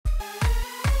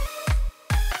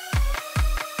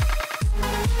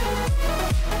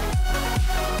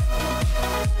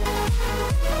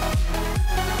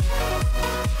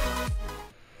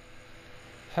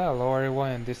Hello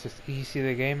everyone, this is Easy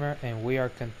the Gamer and we are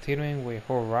continuing with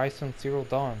Horizon Zero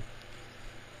Dawn.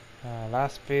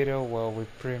 Last video, well, we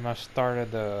pretty much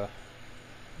started the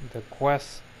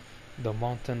quest, the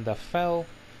mountain that fell,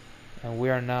 and we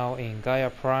are now in Gaia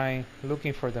Prime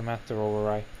looking for the Master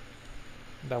Override.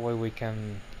 That way we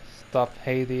can stop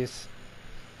Hades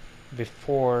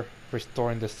before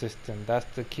restoring the system. That's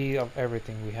the key of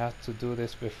everything. We have to do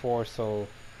this before, so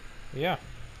yeah.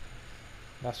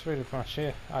 That's really much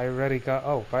it. I already got,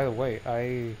 oh, by the way,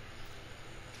 I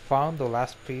found the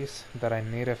last piece that I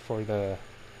needed for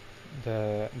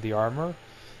the armor.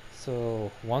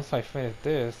 So once I finish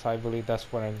this, I believe that's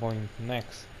where I'm going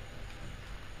next.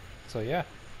 So yeah,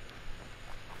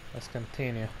 let's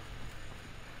continue.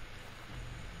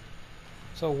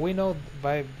 So we know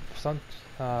by some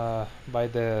by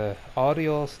the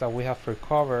audios that we have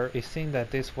recovered, it seems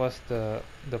that this was the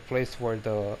place where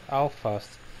the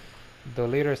alphas, the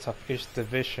leaders of each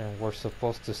division, were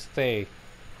supposed to stay.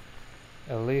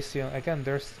 Elysium again.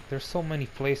 There's so many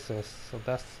places. So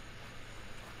that's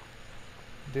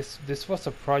this was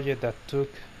a project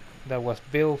that was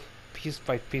built piece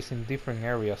by piece in different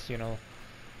areas. You know,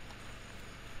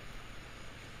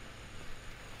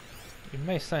 it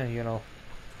makes sense. You know,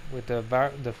 with the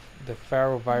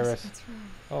Pharaoh virus. Elizabeth's room.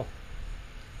 Oh,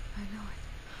 I know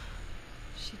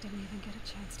it. She didn't even get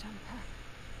a chance to unpack.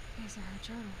 These are her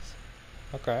journals.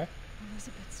 okay.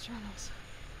 Elizabeth's journals.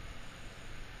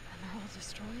 And they're all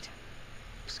destroyed.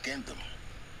 Scan them.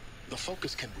 The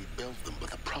Focus can rebuild them,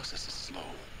 but the process is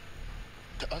slow.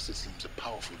 To us it seems a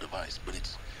powerful device, but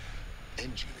its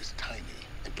engine is tiny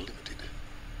and limited.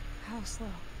 How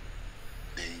slow?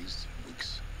 Days,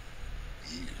 weeks,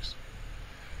 years.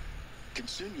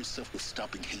 Concern yourself with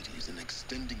stopping Hades and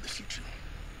extending the future,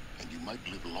 and you might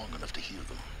live long enough to hear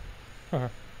them.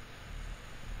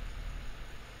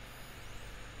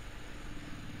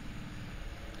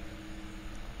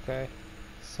 Okay.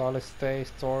 Solid state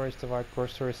storage device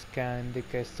cursor scan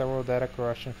indicates several data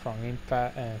corruption from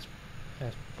impact and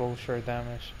exposure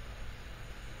damage.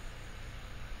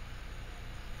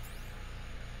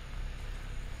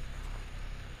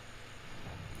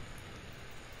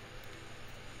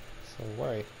 So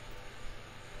wait,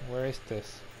 where is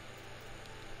this?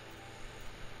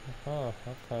 Oh,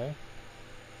 okay.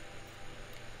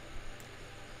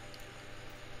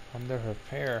 Under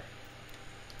repair.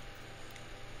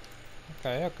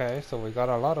 Okay, so we got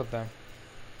a lot of them.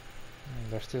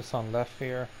 There's still some left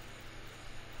here.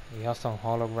 We have some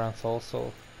holograms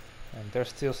also. And there's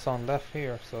still some left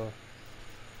here, so...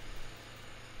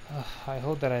 I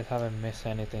hope that I haven't missed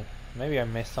anything. Maybe I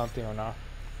missed something or not.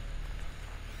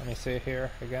 Let me see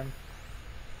here again.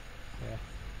 Yeah.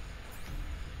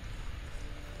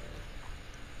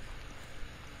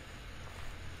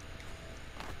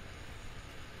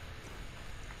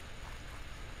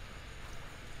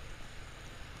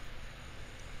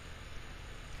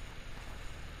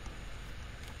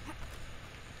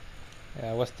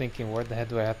 Yeah, I was thinking, where the heck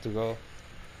do I have to go?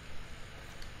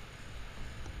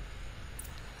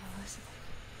 Elizabeth.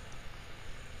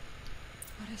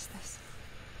 What is this?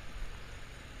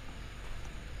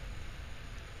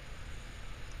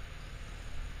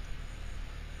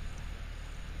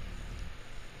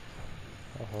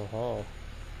 Oh ho ho.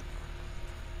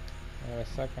 Wait a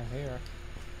second here.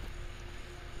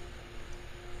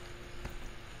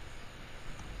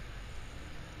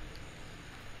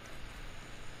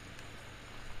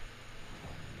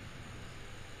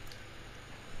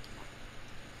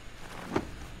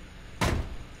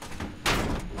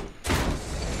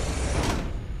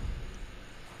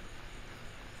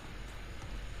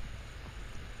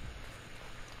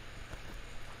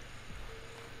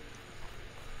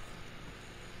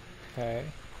 Okay.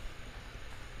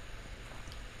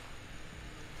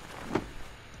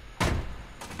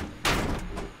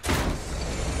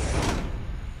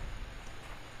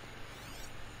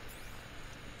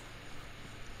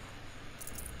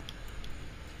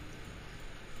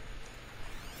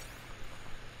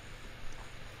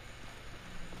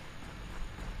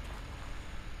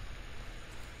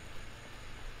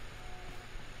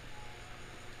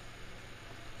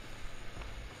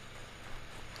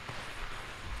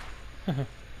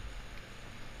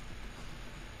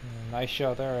 Nice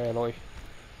shot there, Aloy.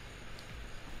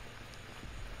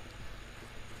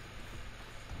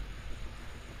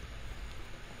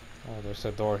 Oh, there's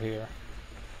a door here.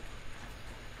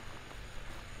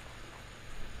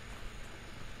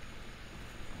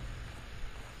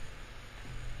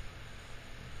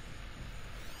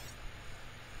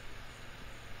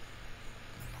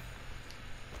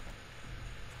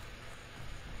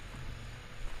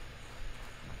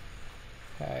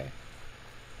 Okay.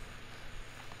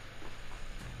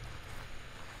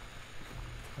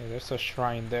 Yeah, there's a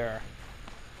shrine there.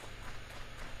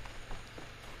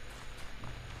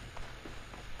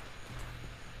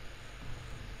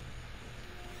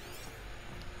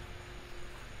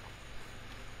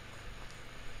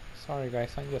 Sorry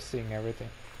guys, I'm just seeing everything.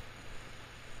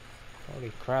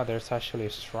 Holy crap, there's actually a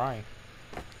shrine.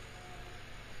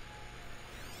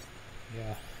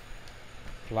 Yeah.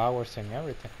 Flowers and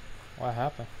everything. What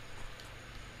happened?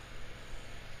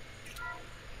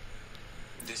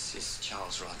 This is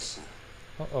Charles Ronson.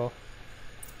 Uh-oh.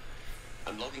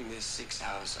 I'm logging this 6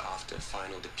 hours after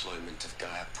final deployment of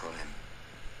Gaia Prime.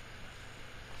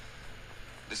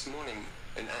 This morning,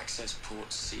 an access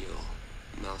port seal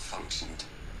malfunctioned.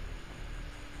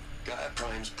 Gaia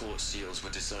Prime's port seals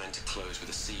were designed to close with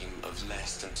a seam of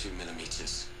less than 2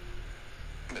 millimeters.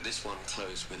 But this one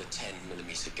closed with a 10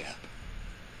 millimeter gap.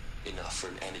 Enough for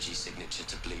an energy signature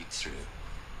to bleed through.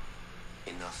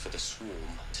 Enough for the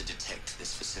swarm to detect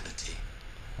this facility.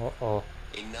 Uh-oh.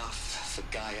 Enough for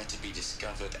Gaia to be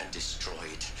discovered and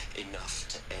destroyed. Enough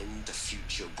to end the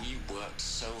future we worked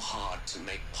so hard to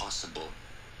make possible.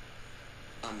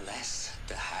 Unless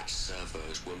the hatch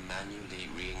servos were manually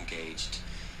re-engaged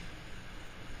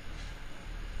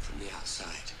from the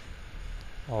outside.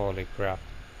 Holy crap.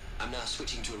 I'm now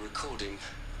switching to a recording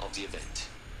of the event.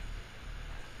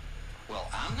 Well,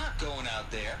 I'm not going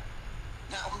out there.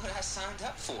 Not what I signed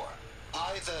up for.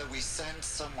 Either we sent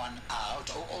someone out,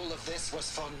 or all of this was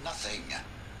for nothing.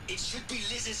 It should be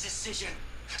Liz's decision.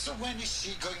 So when is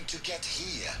she going to get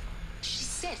here? She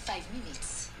said 5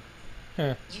 minutes.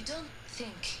 Huh. You don't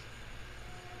think...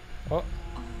 Oh.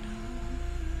 Oh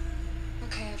no.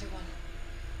 Okay, everyone.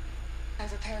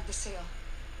 I've repaired the seal.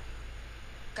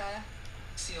 Gaia?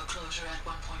 Seal closure at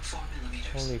 1.4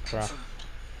 millimeters. Holy crap. Confirmed.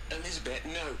 Elizabeth,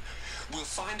 no. We'll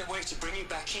find a way to bring you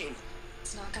back in.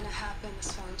 It's not gonna happen. The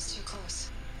swarm's too close.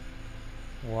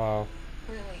 Wow.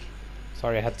 Really.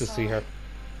 Sorry, I had to It's see all her. right.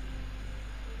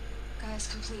 Gaia's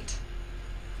complete.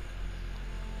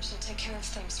 She'll take care of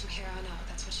things from here on out.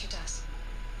 That's what she does.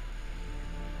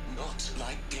 Not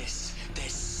like this.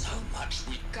 There's so much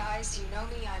we... Guys, you know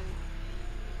me.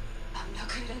 I'm no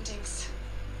good at endings.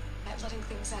 At letting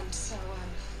things end, so,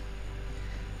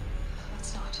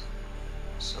 let's not.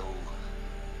 So...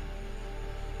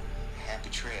 happy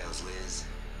trails, Liz.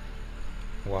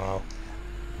 Wow.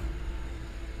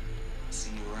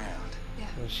 See you around. Yeah.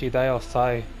 So she died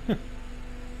outside.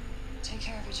 Take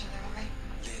care of each other, alright?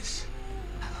 Liz,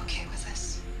 I'm okay with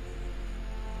this.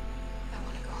 I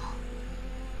want to go home.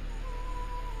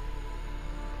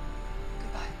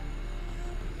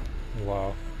 Goodbye.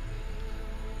 Wow.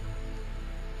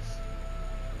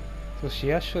 So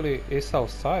she actually is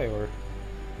outside, or?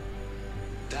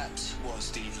 that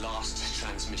was the last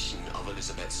transmission of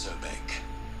Elizabeth Sobek.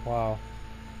 Wow.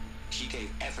 She gave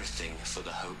everything for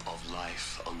the hope of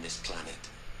life on this planet.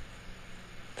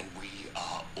 And we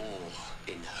are all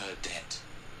in her debt.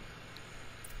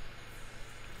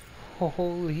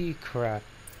 Holy crap.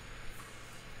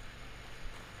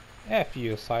 F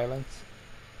you, Silence.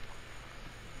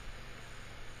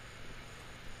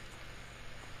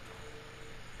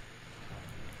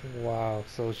 Wow,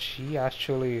 so she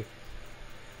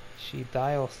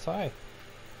died outside.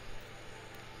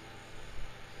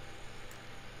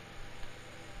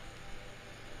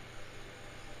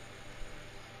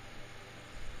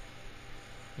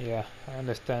 Yeah, I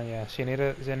understand. Yeah, she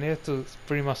needed to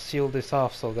pretty much seal this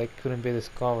off so they couldn't be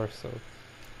discovered. So,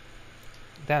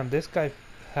 damn, this guy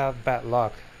had bad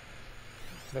luck.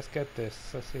 Let's get this.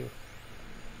 Let's see.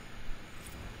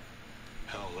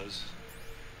 Hell, Liz.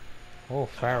 Oh,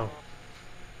 Pharaoh.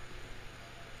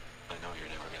 I know you're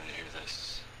never gonna hear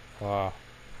this. Wow.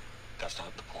 That's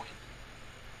not the point.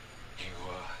 You,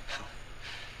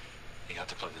 you got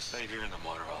to play the savior and the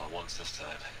martyr all at once this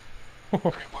time.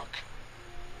 Great work.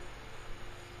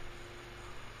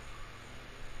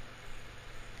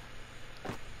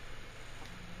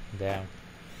 Damn.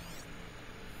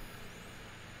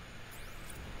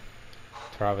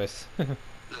 Travis. Look,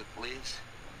 Liz.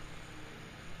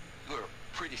 You're a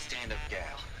pretty stand-up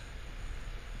gal.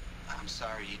 I'm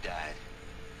sorry you died.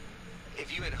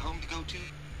 If you had a home to go to,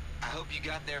 I hope you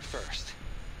got there first.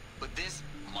 But this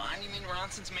monument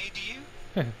Ronson's made to you?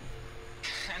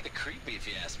 Kinda creepy if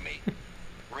you ask me.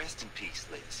 Rest in peace,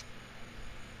 Liz.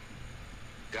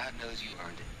 God knows you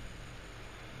earned it.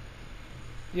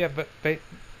 Yeah, but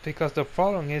because the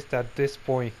problem is that at this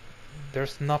point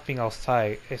there's nothing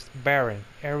outside. It's barren.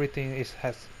 Everything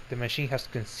the machine has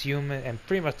consumed it, and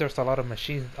pretty much there's a lot of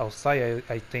machines outside.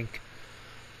 I think.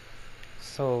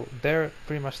 So they're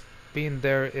pretty much being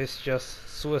there is just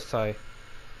suicide.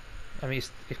 I mean,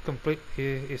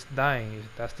 it's dying.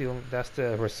 That's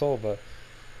the result. But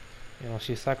You know,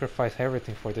 she sacrificed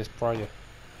everything for this project.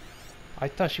 I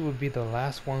thought she would be the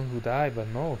last one who died, but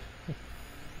no.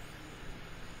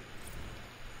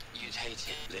 You'd hate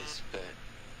it, Liz, but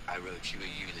I wrote you a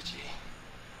eulogy.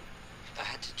 I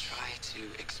had to try to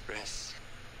express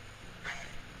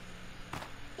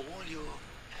all your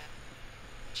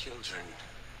children.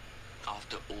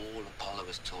 After all Apollo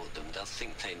has taught them, they'll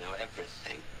think they know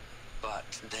everything.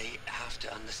 But they have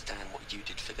to understand what you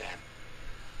did for them.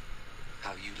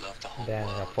 How you loved the whole Damn,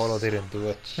 world Apollo so didn't do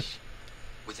it. much,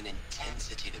 with an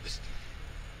intensity that was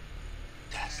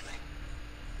dazzling.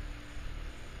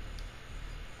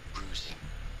 Bruising.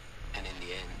 And in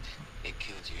the end, it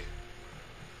killed you.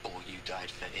 Or you died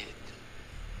for it.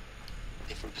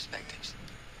 Different perspectives.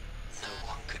 No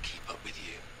one could keep up with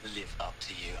you, live up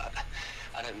to you.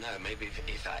 I don't know, maybe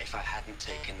if I hadn't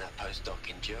taken that postdoc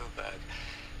in Joburg.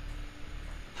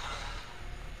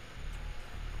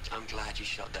 I'm glad you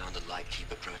shot down the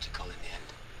Lightkeeper protocol in the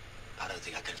end. I don't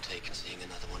think I could have taken seeing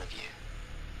another one of you.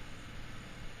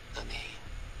 I mean,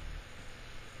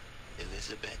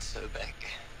 Elizabeth Sobek.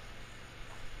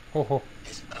 Oh,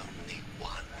 There's only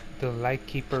one. the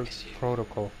Lightkeeper Miss you.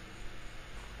 protocol.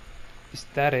 Is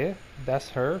that it? That's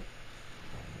her?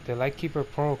 The Lightkeeper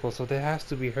protocol, so that has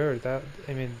to be her. That,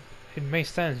 I mean, it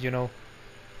makes sense, you know.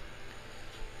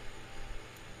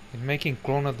 It's making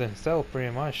clone of themselves,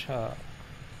 pretty much.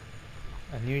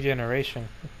 A new generation.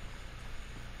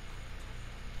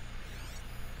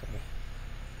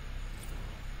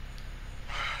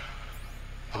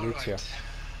 All Lucia. right.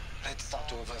 Let's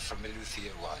start over from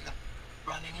Eleuthia 1.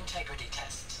 Running integrity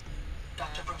tests.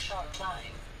 Dr. Brouchard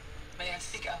Klein, may I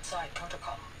speak outside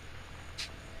protocol?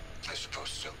 I suppose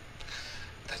so.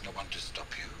 There's no one to stop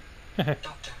you.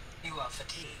 Doctor, you are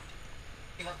fatigued.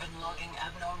 You have been logging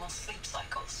abnormal sleep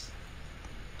cycles.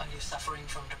 Are you suffering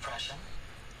from depression?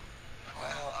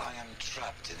 Well, I am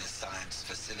trapped in a science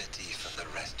facility for the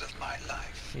rest of my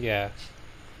life. Yeah.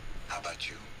 How about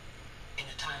you? In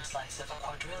a time slice of a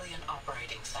quadrillion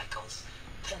operating cycles,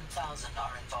 10,000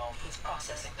 are involved with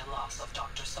processing the loss of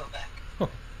Dr. Sobek.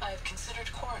 I have considered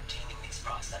quarantining these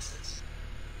processes.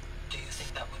 Do you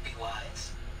think that would be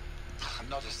wise? I'm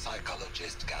not a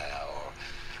psychologist, Gaia,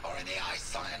 or an AI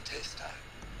scientist.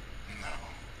 No.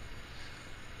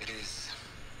 It is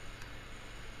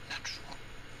natural.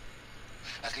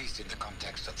 At least in the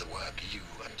context of the work you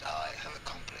and I have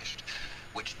accomplished,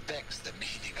 which begs the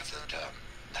meaning of the term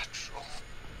natural.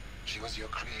 She was your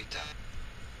creator,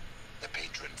 the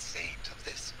patron saint of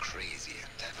this crazy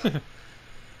endeavor.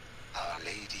 Our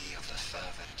Lady of the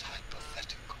Fervent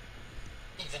Hypothetical.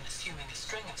 Even assuming a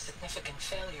string of significant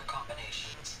failure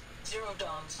combinations, Zero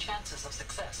Dawn's chances of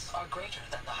success are greater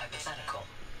than the hypothetical.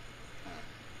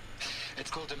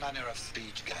 It's called a manner of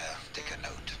speech, Gaia. Take a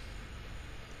note.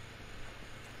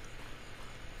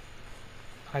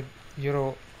 You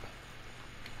know,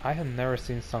 I have never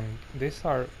seen these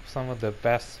are some of the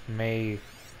best made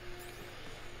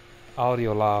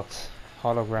audio logs,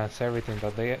 holograms, everything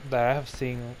that I have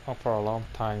seen for a long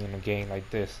time in a game like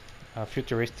this, a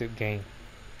futuristic game.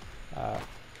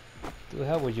 To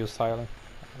hell with you, Silent.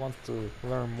 I want to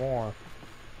learn more.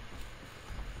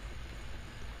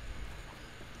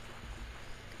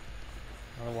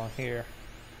 Another one here.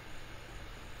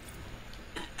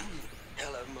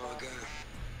 Hello, Margot.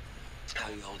 How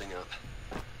are you holding up?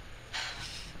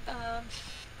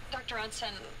 Dr.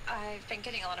 Unson, I've been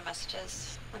getting a lot of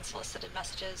messages, unsolicited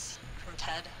messages from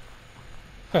Ted.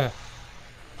 Margot,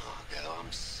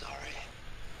 I'm sorry.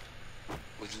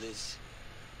 With Liz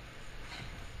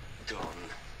gone,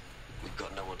 we've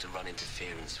got no one to run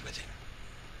interference with him.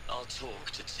 I'll talk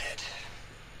to Ted.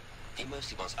 He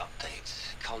mostly wants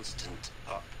updates, constant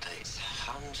updates,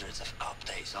 hundreds of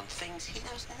updates on things he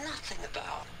knows nothing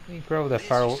about. Grove the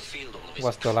Pharaoh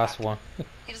was the last one.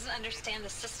 He doesn't understand the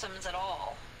systems at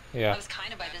all. Yeah. That was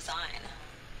kind of by design.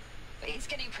 But he's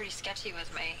getting pretty sketchy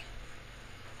with me.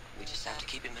 We just have to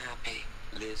keep him happy.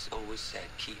 Liz always said,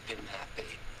 keep him happy.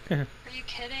 Are you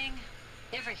kidding?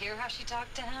 You ever hear how she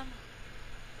talked to him?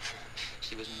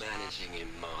 She was managing him,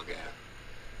 Margot.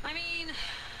 I mean,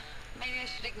 maybe I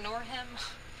should ignore him.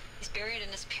 He's buried in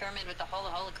his pyramid with the Hola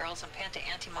Hola girls and Panta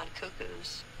Antimon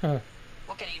cuckoos.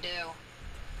 What can he do?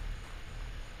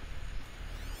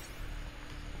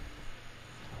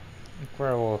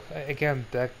 Incredible. Again,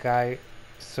 that guy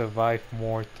survived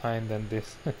more time than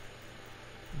this,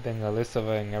 than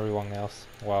Elizabeth and everyone else.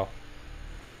 Wow.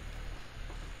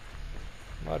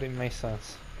 But it makes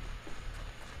sense.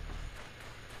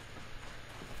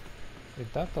 Is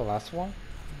that the last one?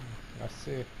 Let's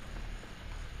see.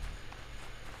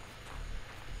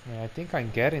 I mean, I think I'm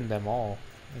getting them all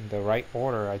in the right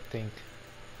order, I think.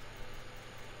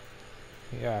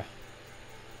 Yeah.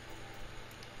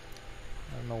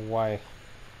 I don't know why.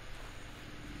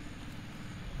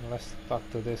 Let's talk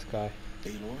to this guy.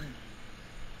 Aloy?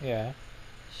 Yeah.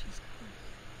 She's gone.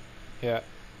 Yeah.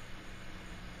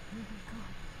 Really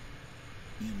gone.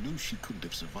 You knew she couldn't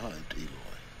have survived,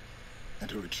 Aloy.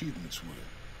 And her achievements were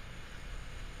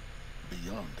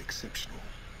beyond exceptional.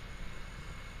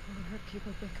 While her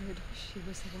people bickered, she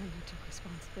was the one who took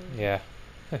responsibility. Yeah.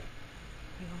 The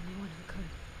only one who could.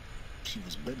 She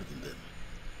was better than them.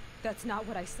 That's not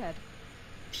what I said.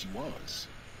 She was.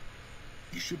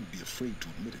 You shouldn't be afraid to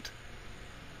admit it.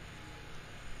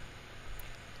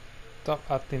 Stop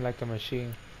acting like a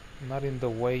machine. Not in the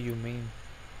way you mean.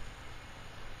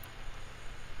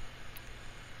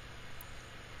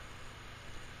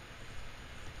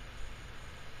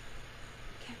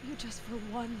 Can't you just for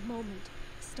one moment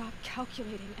stop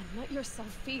calculating and let yourself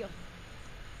feel?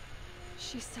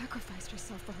 She sacrificed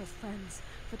herself for her friends,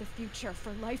 for the future,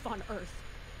 for life on Earth.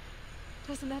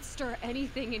 Doesn't that stir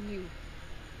anything in you?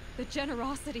 The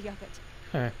generosity of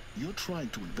it. You're trying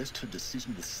to invest her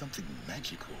decision with something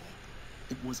magical.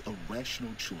 It was a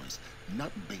rational choice,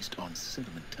 not based on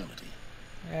sentimentality.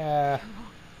 Yeah. You're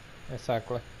wrong.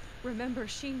 Exactly. Remember,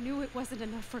 she knew it wasn't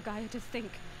enough for Gaia to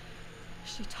think.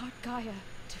 She taught Gaia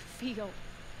to feel.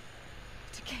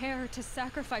 To care, to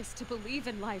sacrifice, to believe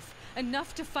in life.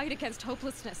 Enough to fight against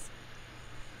hopelessness.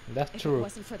 That's If true. it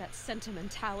wasn't for that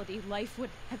sentimentality, life would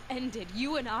have ended.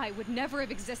 You and I would never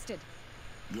have existed.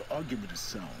 Your argument is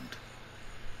sound.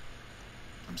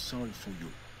 I'm sorry for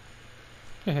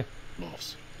your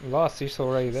loss. Lost is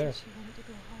already She there. said she wanted to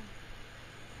go home.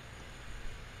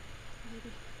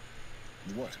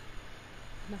 Maybe. What?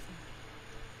 Nothing.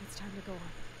 It's time to go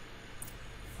on.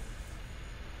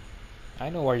 I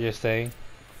know what you're saying.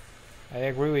 I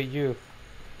agree with you.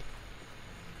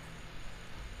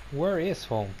 Where is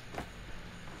home?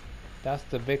 That's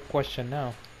the big question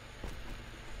now.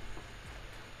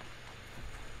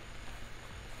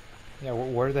 Yeah,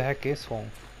 where the heck is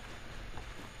home?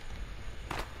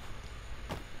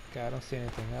 Okay, I don't see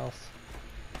anything else.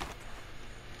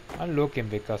 I'm looking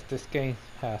because this game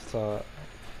has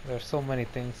there's so many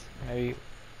things. Maybe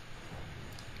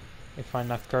if I'm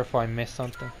not careful I miss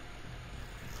something.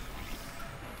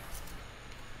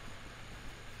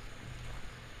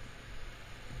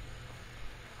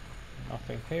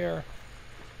 Nothing here.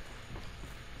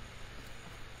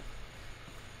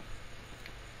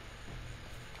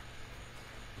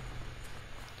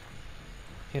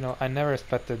 You know, I never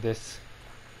expected this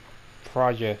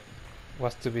project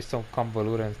was to be so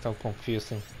convoluted and so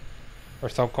confusing or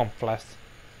so complex.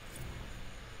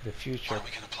 The future. What are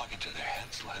we going to plug into their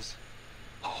heads, Les?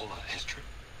 A whole lot of history?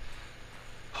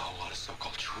 A whole lot of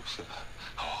so-called truth?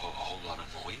 A whole lot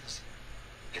of noise?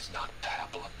 It's not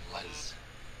pablum, Les.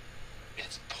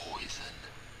 It's poison.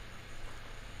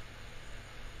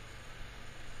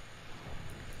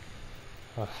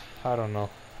 I don't know.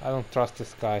 I don't trust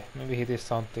this guy. Maybe he did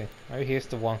something. Maybe he's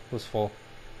the one who's full.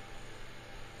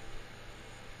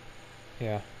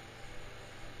 Yeah.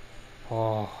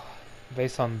 Oh,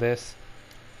 based on this,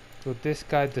 did this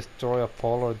guy destroy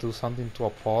Apollo or do something to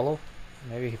Apollo?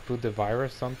 Maybe he put the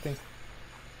virus something.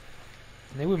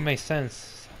 And it would make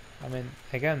sense. I mean,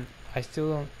 again, I still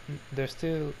don't. There's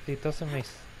still. It doesn't make.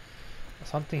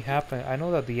 Something happened. I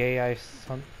know that the AI,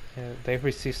 they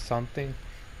received something,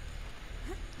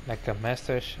 like a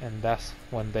message, and that's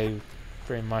when they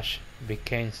pretty much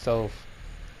became so.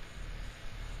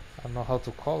 I don't know how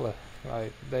to call it.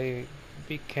 Like they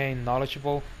became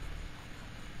knowledgeable.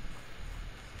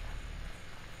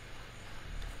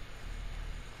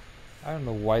 I don't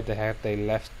know why the heck they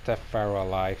left Steph Farrow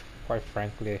alive. Quite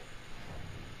frankly,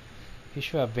 he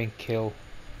should have been killed.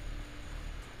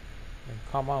 And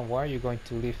come on, why are you going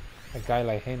to leave a guy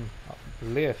like him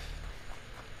live?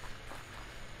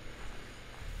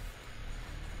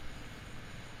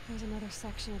 There's another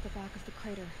section at the back of the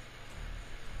crater.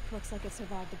 Looks like it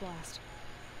survived the blast.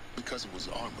 Because it was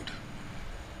armored.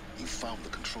 You found the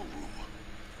control room.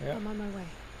 Yeah. I'm on my way.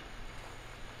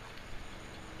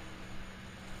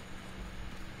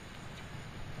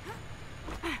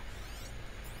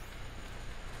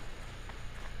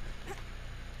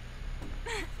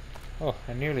 Oh,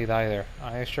 I nearly died there.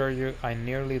 I assure you, I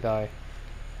nearly died.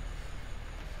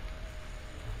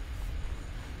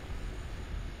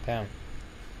 Damn.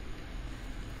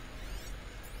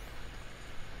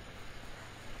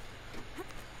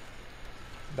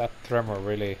 That tremor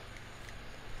really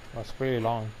was really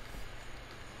long.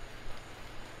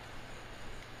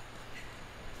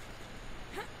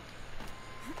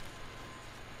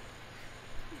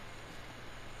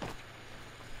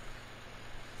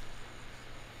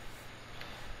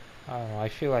 I don't know, I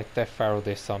feel like that Pharaoh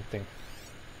did something.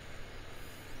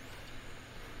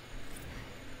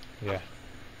 Yeah.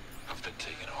 I've been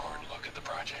taking a hard look at the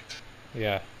project.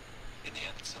 Yeah. In the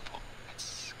end, it's simple.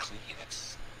 It's clean.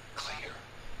 It's clear.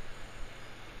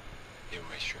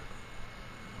 Erasure.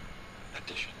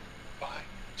 Addition. By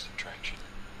subtraction.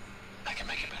 I can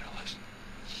make a better list.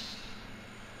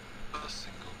 With a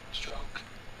single stroke.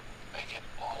 Make it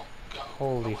all go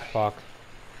Holy away. fuck.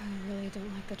 I really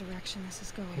don't like the direction this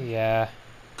is going. Yeah.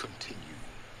 Continue.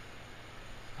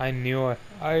 I knew it.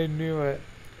 I knew it.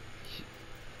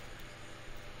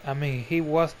 I mean, he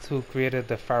was who created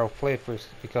the Pharaoh playthroughs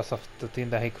because of the thing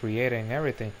that he created and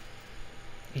everything.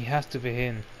 He has to be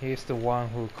him. He's the one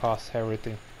who caused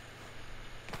everything.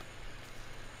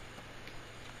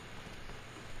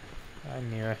 I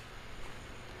knew it.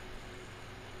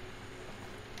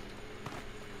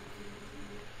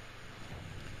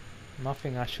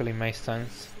 Nothing actually made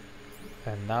sense,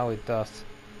 and now it does.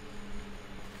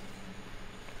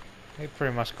 He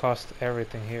pretty much caused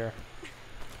everything here.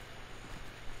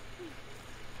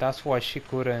 That's why she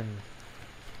couldn't,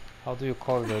 how do you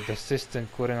call it, the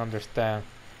assistant couldn't understand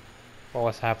what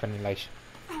was happening. Like,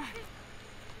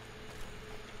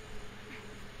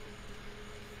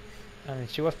 I mean,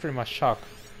 she was pretty much shocked.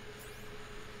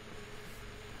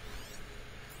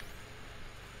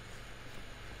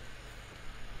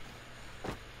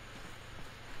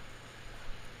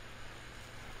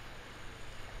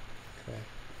 Okay.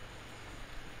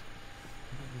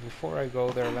 Before I go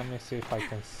there, let me see if I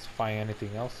can find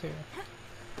anything else here.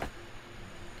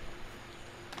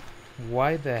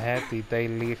 Why the heck did they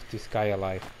leave this guy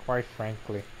alive? Quite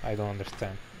frankly, I don't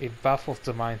understand. It baffles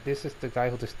the mind. This is the guy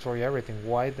who destroyed everything.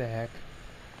 Why the heck?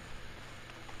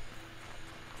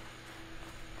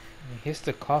 He's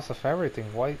the cause of everything.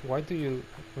 Why do you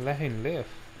let him live?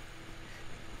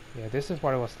 Yeah, this is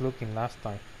what I was looking last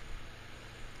time.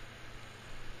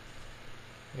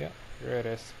 Yeah, here it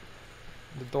is.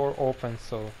 The door opens,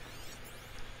 so...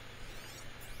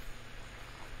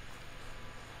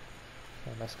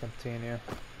 Okay, let's continue.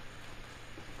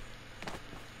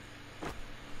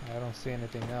 I don't see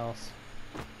anything else.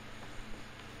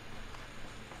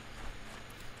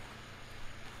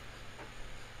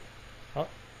 Oh.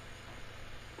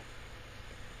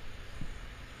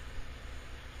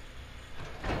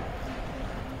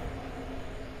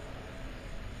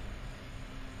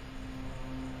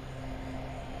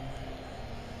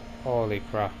 Holy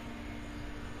crap.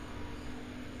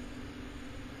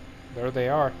 There they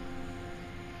are.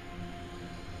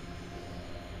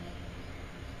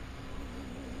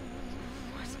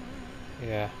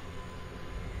 Yeah.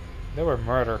 They were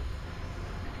murdered.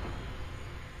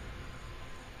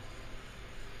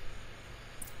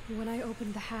 When I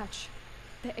opened the hatch,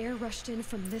 the air rushed in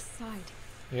from this side.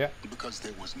 Yeah. Because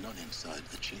there was none inside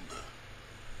the chamber.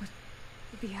 But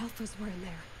the alphas were in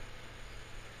there.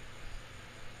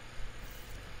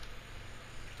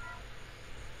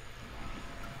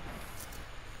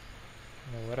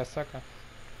 Wait a second.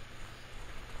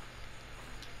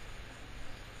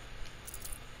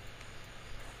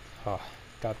 Oh,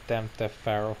 goddamn that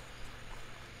Pharaoh.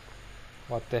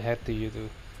 What the heck do you do?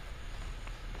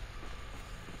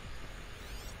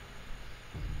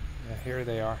 Yeah, here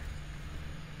they are.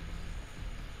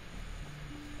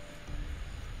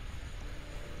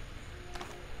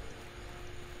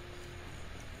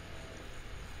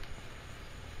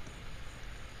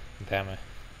 Damn it.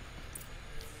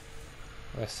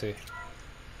 Let's see.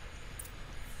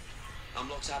 I'm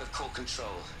locked out of core control.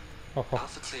 Oh,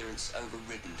 Alpha clearance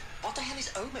overridden. What the hell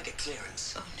is Omega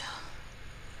clearance? Oh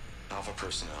no. Alpha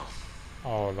personnel.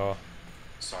 oh Lord.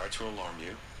 Sorry to alarm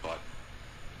you, but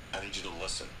I need you to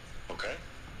listen, okay?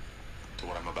 To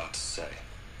what I'm about to say.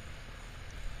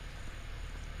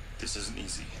 This isn't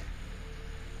easy.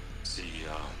 See,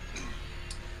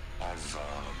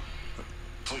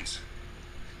 please,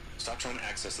 stop trying to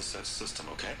access the system,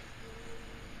 okay?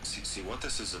 See, what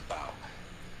this is about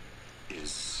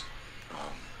is,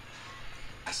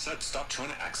 I said stop trying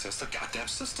to access the goddamn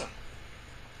system.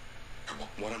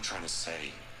 What I'm trying to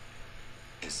say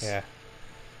is, Yeah.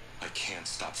 I can't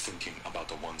stop thinking about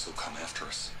the ones who come after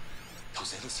us.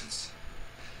 Those innocents.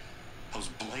 Those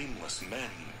blameless men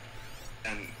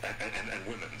and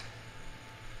women.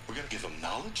 We're gonna give them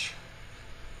knowledge?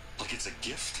 Like it's a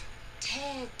gift?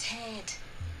 Ted.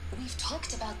 We've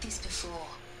talked about this before.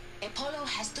 Apollo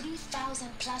has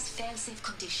 3,000 plus fail-safe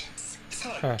conditions. It's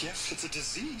not a gift, it's a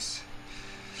disease.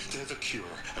 They're the cure,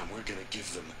 and we're gonna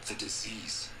give them the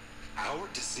disease. Our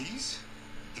disease?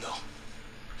 No,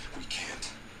 we can't.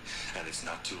 And it's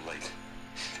not too late.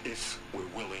 If we're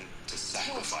willing to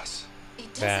sacrifice.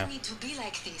 It doesn't Damn. need to be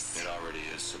like this. It already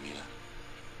is, Samina.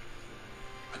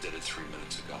 I did it 3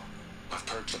 minutes ago. I've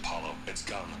purged Apollo. It's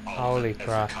gone. All Holy of it,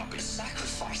 crap. every copy. A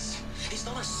sacrifice. It's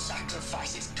not a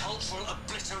sacrifice, it's cultural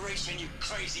obliteration, you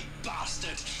crazy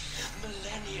bastard.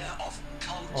 Millennia of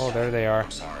culture. Oh, there they are.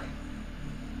 I'm sorry.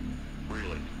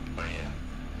 Really, I am.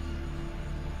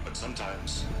 But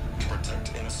sometimes, to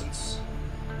protect innocence,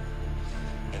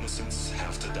 innocents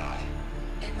have to die.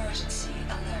 Emergency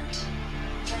alert.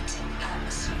 Threatening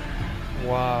atmosphere.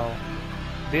 Wow.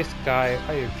 This guy,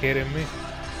 are you kidding me?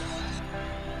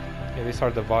 Yeah, these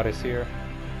are the bodies here.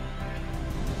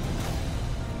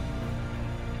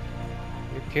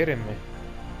 You kidding me?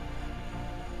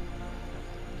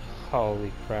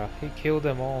 Holy crap, he killed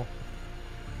them all.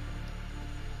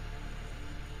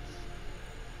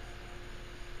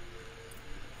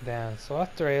 Damn, so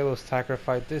after Alo's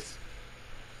sacrifice,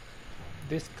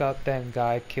 this goddamn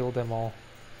guy killed them all.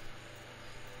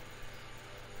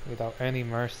 Without any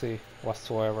mercy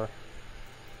whatsoever.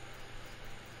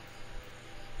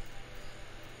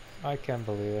 I can't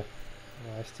believe it.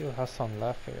 Yeah, I still have some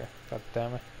left here. God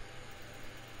damn it.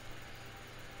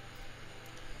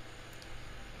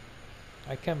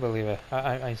 I can't believe it.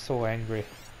 I'm so angry.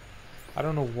 I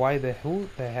don't know who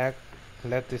the heck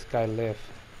let this guy live.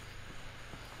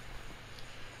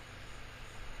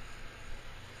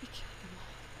 He killed them all.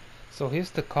 So he's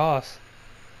the cause.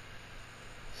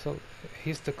 So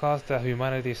he's the cause that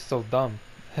humanity is so dumb.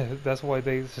 That's why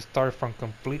they start from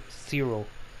complete zero.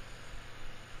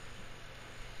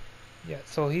 Yeah,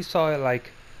 so he saw it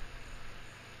like,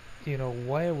 you know,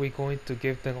 why are we going to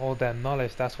give them all that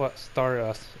knowledge? That's what started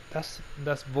us.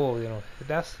 That's bull, you know.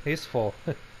 That's his fault.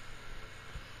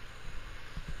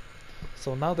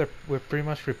 So now we're pretty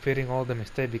much repeating all the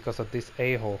mistakes because of this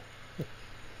a-hole.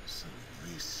 So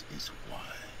this is why.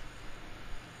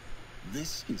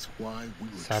 This is why we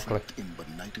were Exactly. trapped in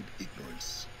benighted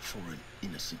ignorance for an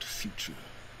innocent future.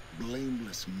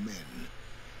 Blameless men.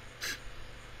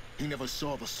 He never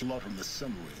saw the slaughter and the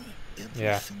summary.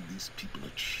 Everything these people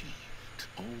achieved,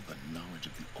 all the knowledge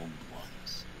of the old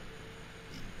ones,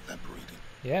 evaporated.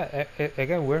 Yeah,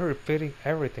 again, we're repeating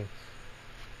everything.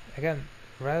 Again,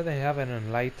 rather than have an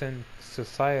enlightened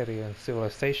society and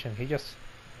civilization, he just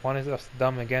wanted us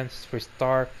dumb again,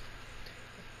 restart.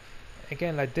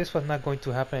 Again, like this was not going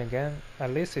to happen again.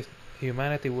 At least if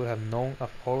humanity would have known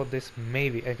of all of this,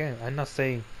 maybe. Again, I'm not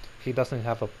saying he doesn't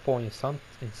have a point in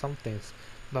some things,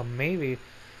 but maybe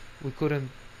we couldn't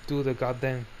do the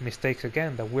goddamn mistakes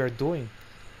again that we're doing.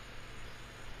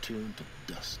 Turned to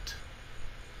dust.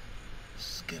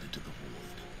 Scattered to the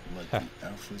void, like the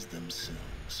alphas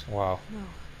themselves. Wow. No.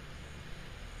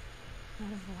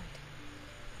 Not a void.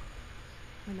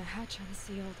 When the hatch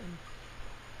unsealed and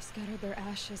scattered their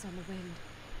ashes on the wind,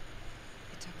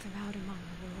 it took them out among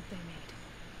the world they made.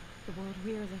 The world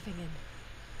we're living in.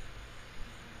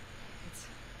 It's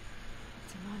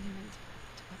a monument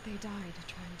to what they died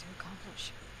trying to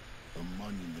accomplish. A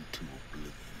monument to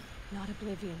oblivion. Not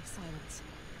oblivion, silence.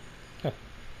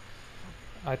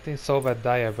 I think Sobat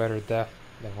died a better death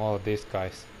than all of these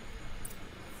guys.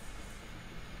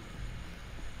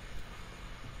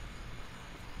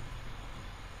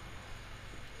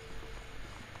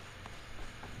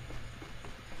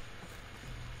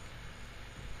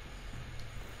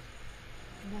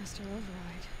 The Master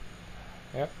Override.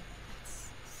 Yep. It's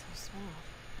so small.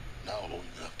 Now all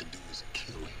you have to do is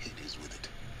kill Hades with it.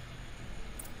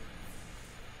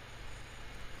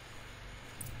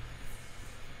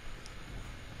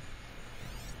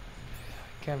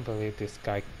 I can't believe this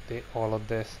guy did all of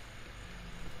this.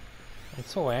 I'm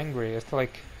so angry. It's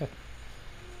like,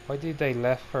 why did they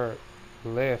let her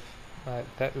live?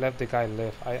 That left the guy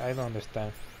live. I don't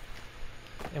understand.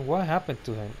 And what happened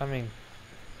to him? I mean,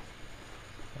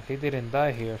 he didn't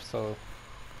die here, so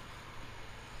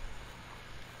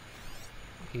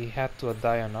he had to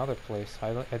die another place.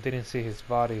 I didn't see his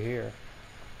body here.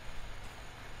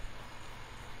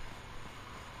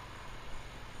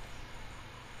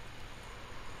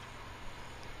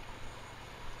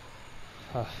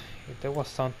 There was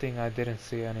something I didn't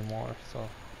see anymore, so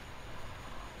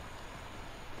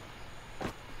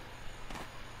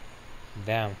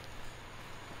damn.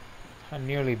 I'm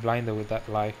nearly blinded with that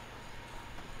light.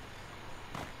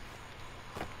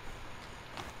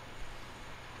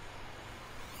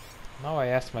 Now I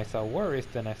ask myself, where is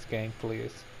the next game,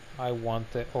 please? I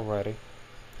want it already.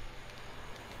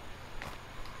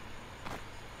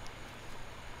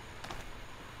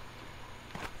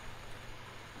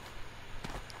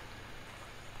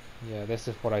 Yeah, this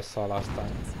is what I saw last time.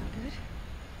 Sound good?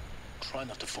 Try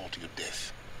not to fall to your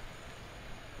death.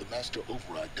 The Master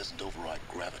Override doesn't override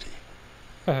gravity.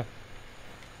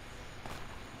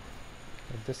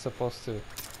 Is this supposed to...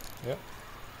 Yep.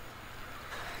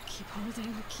 Keep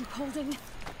holding, keep holding.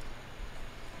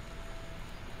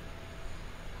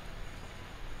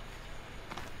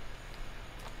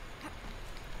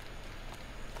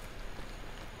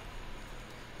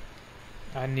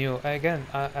 I knew, again,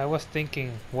 I was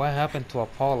thinking, what happened to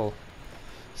Apollo?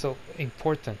 So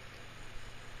important.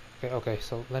 Okay,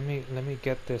 so let me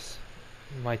get this,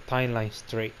 my timeline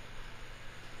straight.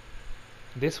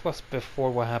 This was before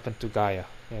what happened to Gaia.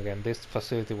 Again, this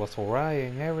facility was alright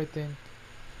and everything.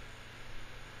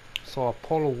 So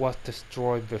Apollo was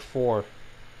destroyed before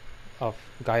of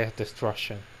Gaia's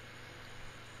destruction.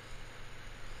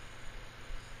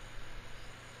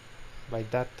 By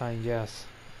that time, yes.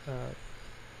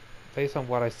 Based on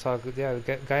what I saw, yeah,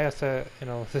 Gaia said, you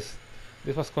know, this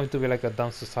was going to be like a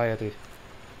dumb society.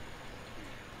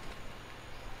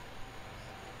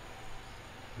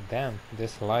 Damn,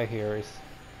 this light here is...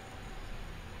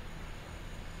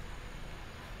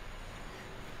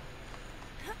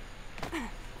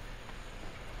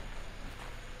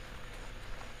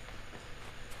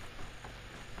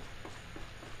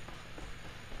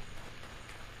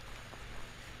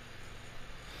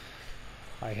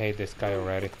 I hate this guy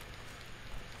already.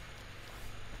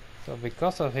 So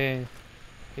because of him,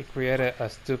 he created a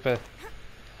stupid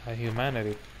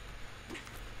humanity.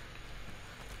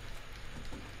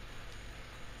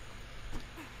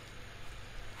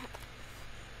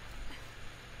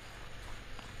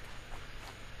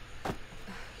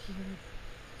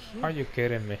 Are you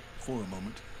kidding me? For a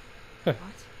moment. What?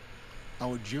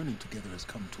 Our journey together has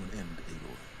come to an end,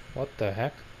 Aloy. What the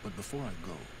heck? But before I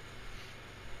go,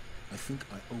 I think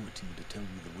I owe it to you to tell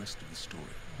you the rest of the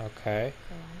story. Okay.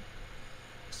 Go on.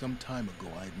 Some time ago,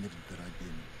 I admitted that I'd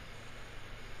been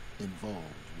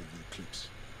involved with the eclipse.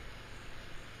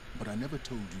 But I never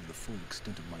told you the full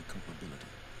extent of my culpability.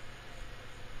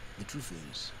 The truth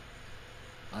is,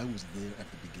 I was there at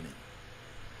the beginning.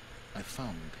 I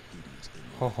found Hades,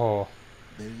 Aloy, Oh,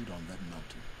 buried on that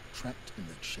mountain, trapped in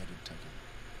that shattered titan.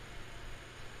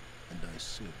 And I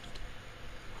served it.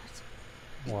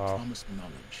 It wow. promised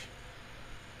knowledge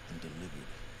and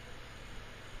delivered.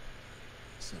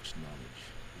 Such knowledge,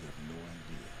 you have no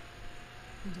idea.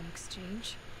 And in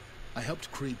exchange? I helped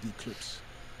create the eclipse.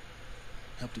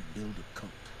 Helped it build a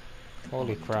cult. And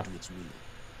Holy army crap. to do its will.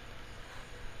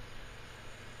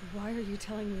 Why are you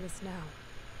telling me this now?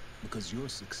 Because your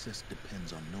success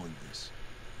depends on knowing this.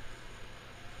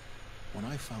 When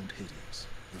I found Hades,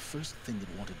 the first thing it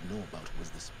wanted to know about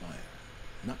was the Spire.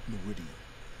 Not Meridian.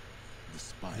 The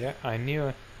Spire. Yeah, I knew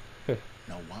it.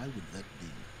 Now why would that be?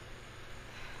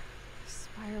 The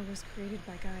Spire was created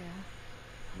by Gaia.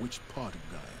 Which part of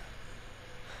Gaia?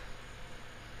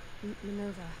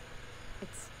 Minerva.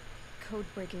 It's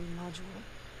code-breaking module.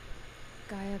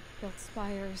 Gaia built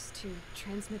spires to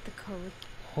transmit the code.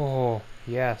 Oh,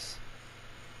 yes.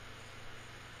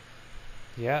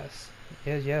 Yes.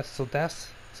 Yes. So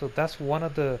that's one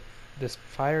of the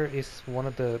Spire is one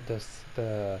of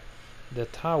the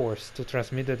towers to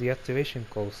transmit the deactivation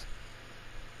codes.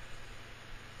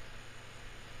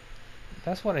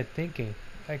 That's what I'm thinking.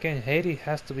 Again, Hades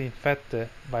has to be infected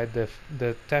by the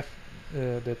TEP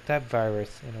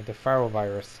virus, you know, the Pharaoh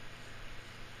virus.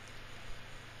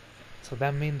 So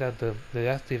that means that the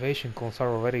deactivation codes are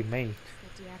already made.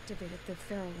 They deactivated the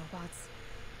Pharaoh robots.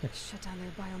 Shut down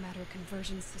their biomatter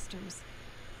conversion systems.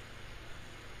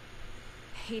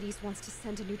 Hades wants to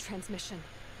send a new transmission.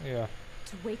 Yeah.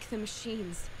 To wake the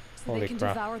machines, so Holy they can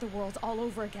crap. devour the world all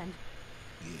over again.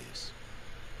 Yes.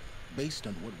 Based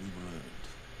on what we've learned,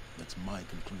 that's my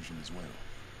conclusion as well.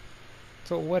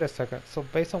 So wait a second. So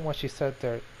based on what she said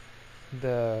there,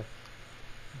 the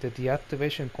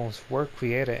deactivation codes were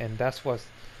created, and that's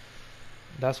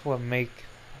what make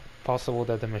possible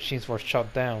that the machines were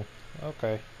shut down.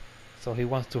 Okay. So he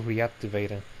wants to reactivate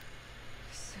them.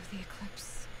 So the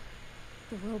Eclipse,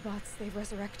 the robots they've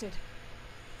resurrected,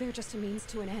 they're just a means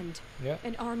to an end. Yeah.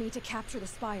 An army to capture the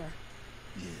Spire.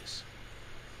 Yes.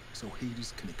 So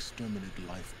Hades can exterminate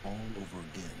life all over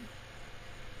again.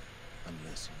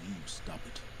 Unless you stop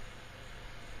it.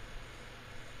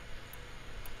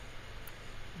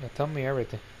 Now tell me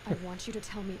everything. I want you to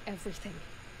tell me everything.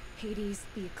 Hades,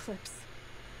 the Eclipse,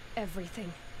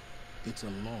 everything. It's a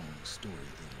long story,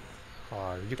 Aloy. Oh,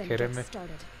 are you Then kidding get me?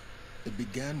 started. It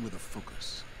began with a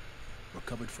focus,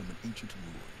 recovered from an ancient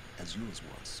ruin, as yours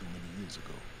was so many years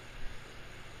ago.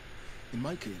 In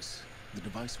my case, the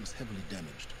device was heavily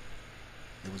damaged.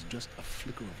 There was just a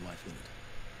flicker of life in it.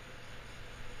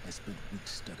 I spent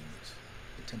weeks studying it,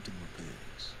 attempting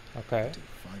repairs. Okay. Until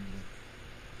finally,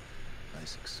 I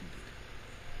succeeded.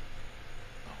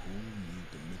 A whole new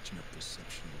dimension of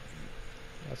perception of view.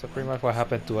 That's pretty much what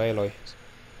happened to Aloy.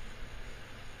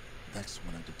 That's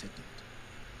when I detected it.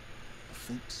 A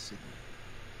faint signal.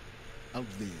 Out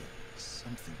there,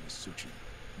 something was searching,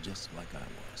 just like I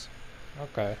was.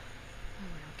 Okay.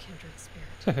 Oh, our kindred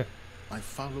spirit. I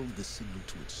followed the signal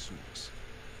to its source.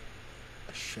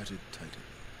 A shattered titan,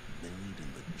 buried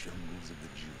in the jungles of the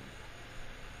Jew.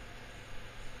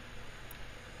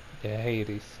 Yeah,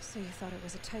 Hades. So you thought it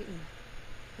was a titan?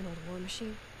 An old war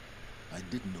machine? I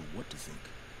didn't know what to think.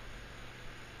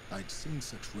 I'd seen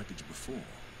such wreckage before.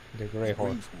 The Grey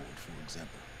Horde. For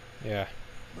example. Yeah.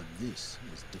 But this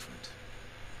was different.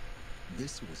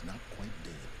 This was not quite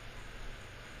dead.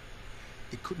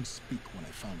 It couldn't speak when I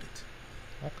found it.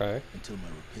 Okay. Until my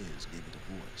repairs gave it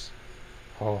a voice.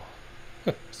 Oh.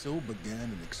 So began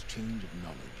an exchange of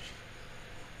knowledge.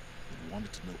 It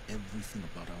wanted to know everything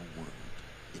about our world,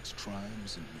 its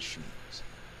tribes and machines.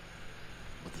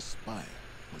 But the Spire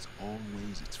was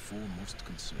always its foremost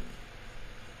concern.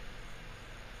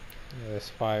 Yeah, the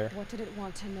Spire. What did it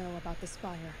want to know about the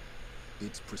Spire?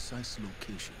 Its precise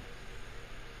location,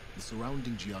 the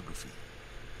surrounding geography,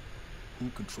 who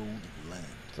controlled the land.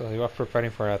 So you are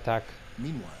preparing for an attack.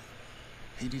 Meanwhile,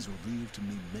 Hades revealed to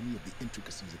me many of the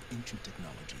intricacies of ancient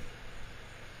technology.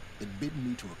 It bid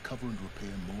me to recover and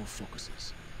repair more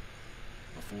focuses.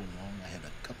 Before long, I had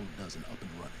a couple dozen up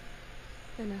and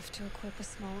running. Enough to equip a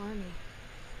small army.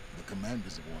 The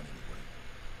commanders of one, anyway.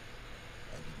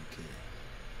 I didn't care.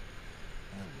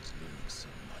 I was learning so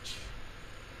much.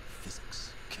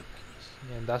 Physics, calculus.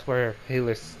 Yeah, and that's where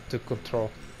Hades took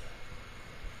control.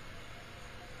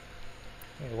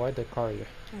 Hey, why the Karja?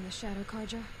 And the Shadow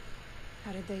Karja?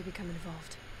 How did they become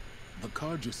involved? The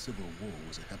Karja Civil War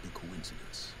was a happy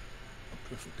coincidence. A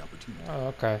perfect opportunity. Oh,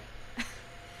 okay.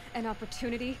 An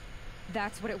opportunity?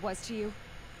 That's what it was to you?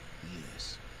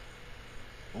 Yes.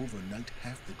 Overnight,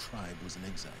 half the tribe was in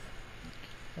exile.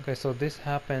 Okay, so this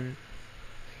happened.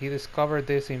 He discovered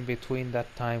this in between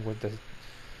that time with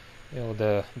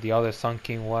the, the other Sun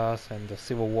King was, and the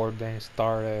Civil War then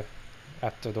started.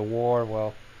 After the war,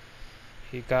 well,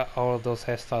 he got all of those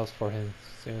hairstyles for him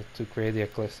to create the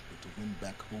Eclipse. But to win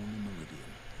back Holy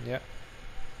Meridian. Yeah.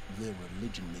 Their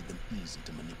religion made them easy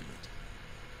to manipulate.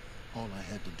 All I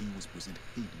had to do was present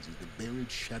Hades as the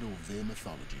buried shadow of their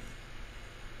mythology.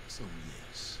 So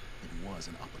yes, it was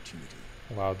an opportunity.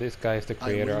 Wow, this guy is the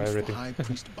creator of everything. I arranged for High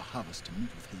Priest Bahavas to meet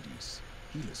with Hades.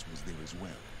 Helis was there as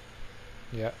well.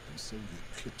 Yeah. And so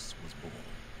the Eclipse was born.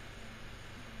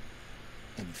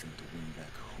 Anything to win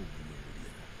back Holy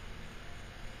Meridian.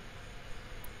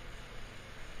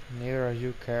 Neither of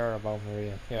you care about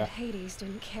Meridian. Yeah. But Hades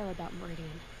didn't care about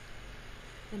Meridian.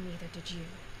 And neither did you.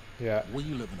 Yeah. We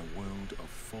live in a world of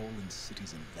fallen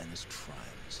cities and vanished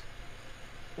tribes.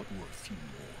 What were a few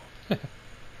more?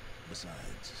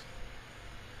 Besides,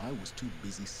 I was too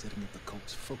busy setting up the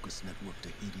cult's focus network to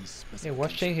Hades' specifications. Yeah,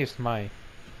 what changed his mind?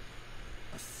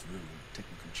 A thrilling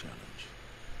technical challenge,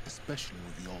 especially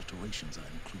with the alterations I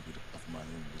included of my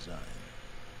own design.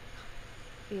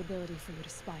 The ability for you to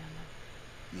spy on them.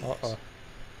 Yes. Uh-oh.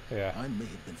 Yeah. I may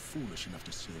have been foolish enough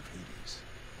to serve Hades,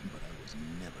 but I was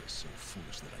never so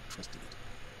foolish that I trusted it.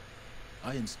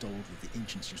 I installed what the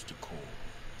ancients used to call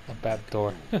a back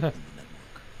door in the network.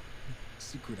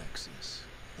 Secret access,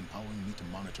 empowering me to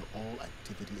monitor all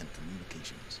activity and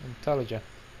communications. Intelligent.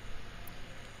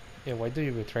 Yeah, why do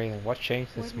you betray him? What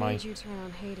changed his mind? What made you turn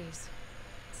on Hades?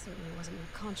 It certainly wasn't your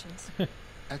conscience.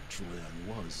 Actually,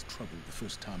 I was troubled the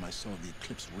first time I saw the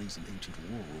Eclipse raise an ancient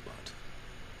war robot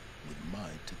with my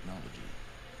technology.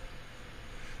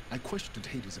 I questioned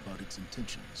Hades about its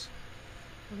intentions.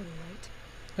 A little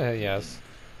late. Yes.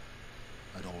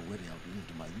 I'd already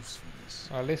outlived my usefulness.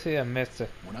 Well, at least he admits it.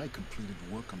 When I completed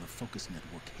work on the Focus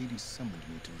Network, Hades summoned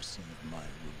me to receive my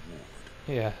reward.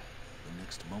 Yeah. The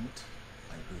next moment,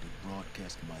 I heard it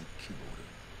broadcast my kill order.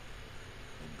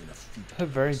 I'd been a fugitive.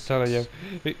 Very intelligent.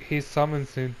 He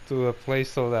summons him to a place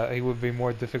so that it would be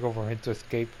more difficult for him to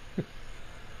escape.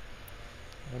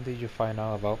 When did you find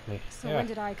out about me? So when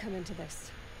did I come into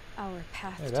this? Our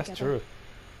path together? That's true.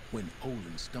 When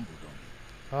Olin stumbled on me.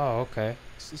 Oh, okay.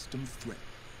 System threat.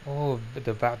 Oh,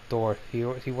 the back door. He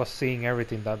was seeing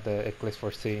everything that the Eclipse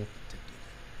were seeing.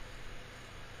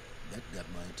 That got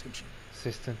my attention.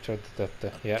 System threat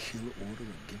detector. A Yeah. kill order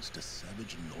against a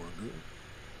savage Nora girl?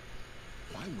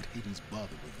 Why would Hades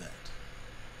bother with that?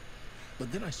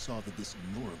 But then I saw that this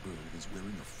Nora girl was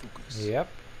wearing a focus. Yep.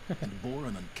 And bore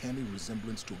an uncanny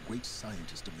resemblance to a great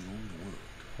scientist of the old world.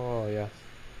 Oh, yeah.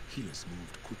 Helis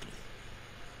moved quickly.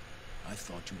 I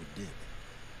thought you were dead.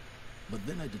 But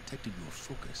then I detected your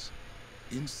focus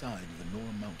inside the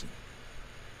Nora mountain.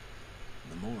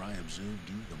 The more I observed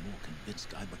you, the more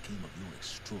convinced I became of your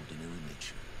extraordinary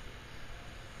nature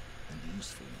and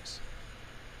usefulness.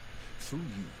 Through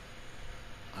you,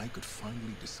 I could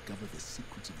finally discover the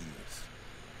secrets of the earth.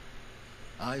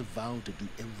 I vowed to do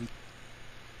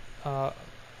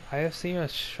I have seen a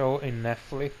show in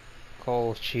Netflix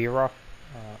called She-Ra.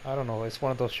 I don't know, it's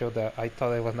one of those shows that I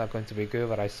thought it was not going to be good,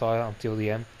 but I saw it until the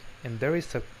end. And there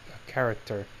is a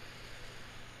character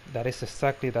that is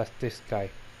exactly this guy.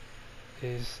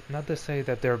 It's not to say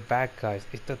that they're bad guys,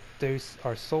 it's that they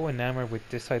are so enamored with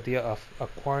this idea of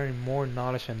acquiring more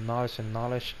knowledge and knowledge and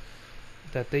knowledge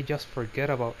that they just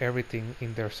forget about everything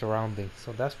in their surroundings.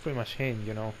 So that's pretty much him,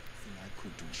 you know. I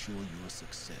could to ensure your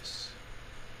success.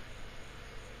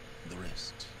 The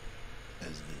rest,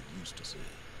 as they used to say,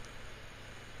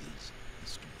 is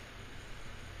history.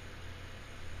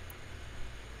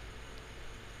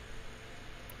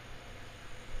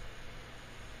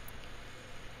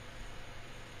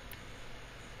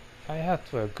 I have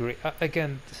to agree.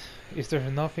 Again, is there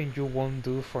nothing you won't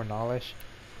do for knowledge?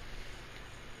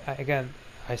 Again,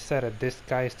 I said it, this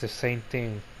guy is the same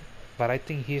thing, but I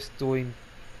think he's doing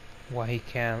what he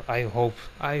can. I hope,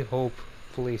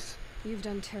 please. You've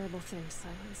done terrible things,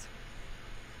 Silence.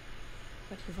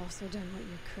 But you've also done what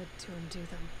you could to undo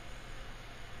them.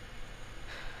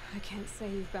 I can't say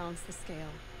you've balanced the scale,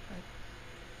 but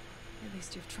at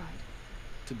least you've tried.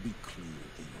 To be clear,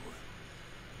 Aloy,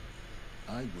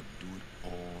 I would do it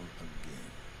all again.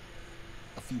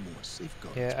 A few more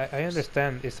safeguards. Yeah, I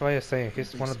understand. It's why I'm saying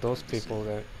he's one of those people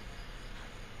that...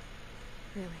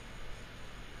 Really?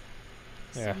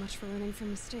 Yeah. So much for learning from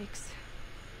mistakes.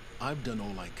 I've done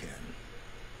all I can.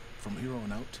 From here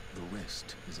on out, the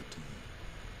rest is up to you.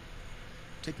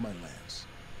 Take my lance.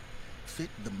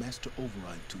 Fit the master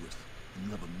override to it, and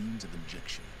you have a means of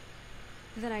injection.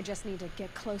 Then I just need to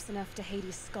get close enough to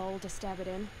Hades' skull to stab it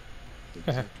in?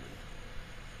 Exactly.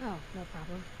 Oh, no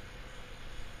problem.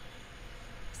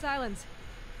 Silence!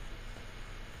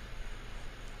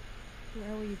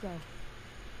 Where will you go?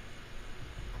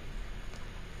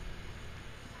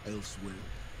 Elsewhere.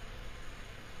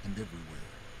 And everywhere.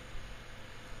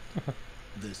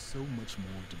 There's so much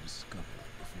more to discover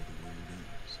before the world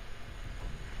ends.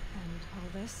 And all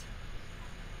this?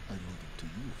 I leave it to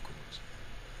you, of course.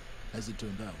 As it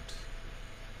turned out,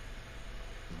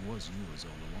 it was yours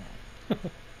all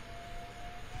along.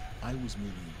 I was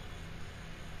merely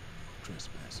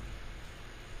trespassing.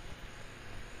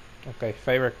 Okay,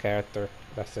 favorite character.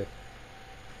 That's it.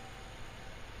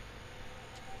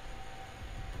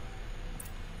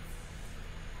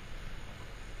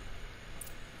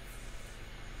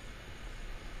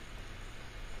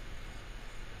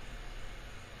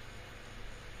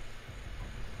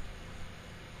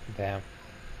 Damn.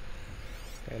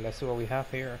 Okay, let's see what we have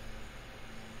here.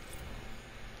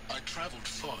 I traveled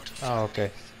far to Oh, okay.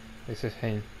 This is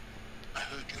him. I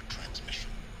heard your transmission.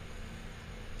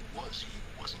 It was you,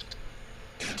 wasn't it?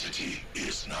 Entity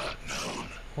is not known.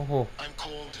 Oh. I'm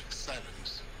called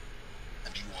Silence,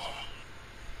 and you are.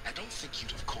 I don't think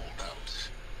you'd have called out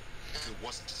if it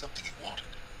wasn't something you wanted.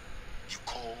 You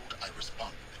called, I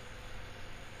responded.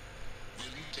 Will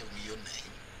you tell me your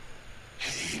name?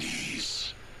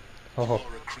 Hades. You Oh.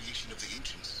 are a creation of the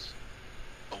ancients.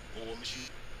 A war machine.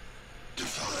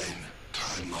 Define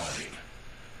timeline.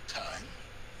 Time?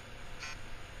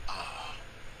 Ah.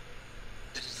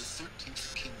 It is the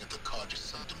 13th king of the Karja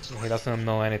Saddam's He doesn't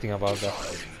know anything about that.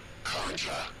 Define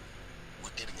Karja.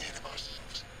 We're getting ahead of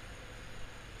ourselves.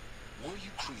 Were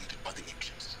you created by the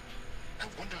ancients? I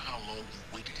wonder how long you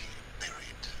waited here,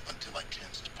 buried, until I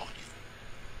chanced upon you.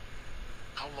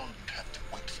 How long you'd have to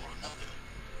wait for another.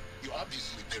 You're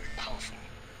obviously very powerful,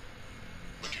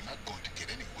 but you're not going to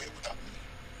get anywhere without me.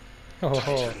 Oh.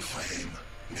 Titan flame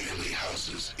merely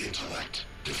houses intellect.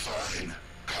 Define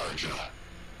Karja.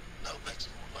 Now that's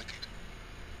more like it.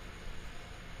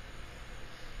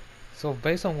 So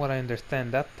based on what I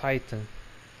understand, that Titan,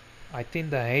 I think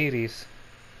the Hades,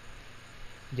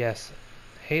 yes,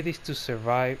 Hades to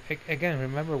survive. Again,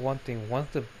 remember one thing: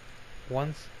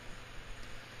 once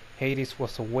Hades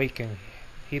was awakened,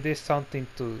 he did something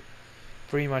to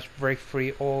pretty much break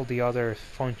free all the other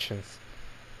functions.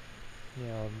 You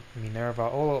know, Minerva,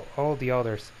 all the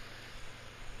others.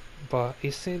 But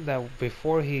it seemed that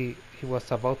before he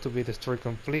was about to be destroyed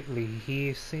completely,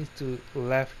 he seems to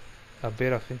left a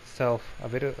bit of himself, a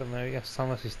bit of maybe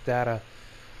some of his data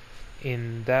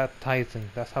in that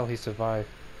Titan. That's how he survived.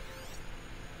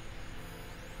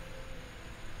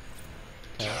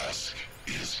 Okay. Task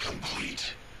is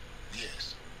complete.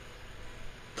 Yes.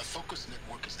 The focus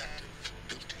network is active,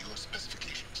 built to your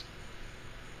specifications.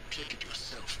 Check it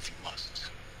yourself if you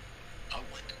must. I'll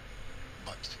wait.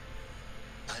 But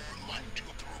I remind you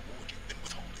of the reward you've been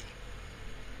withholding.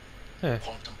 Huh.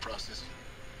 Quantum processing.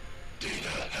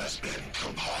 Data has been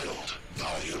compiled.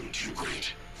 Volume too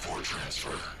great for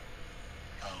transfer.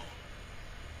 How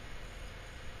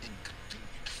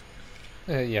inconvenient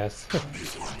for me. Yes. Come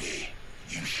before me.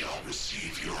 You shall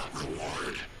receive your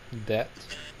reward. That.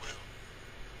 Very well.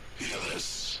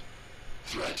 Helis.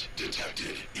 Threat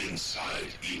detected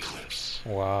inside Eclipse.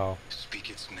 Wow. Speak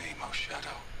its name, O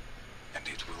Shadow, and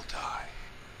it will die.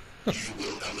 You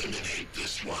will eliminate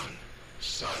this one.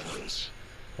 Silence.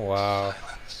 Wow.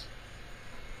 Silence.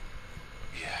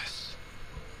 Yes.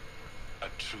 A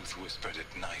truth whispered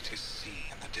at night is seen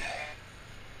in the day.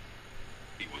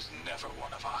 He was never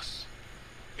one of us.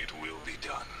 It will be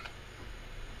done.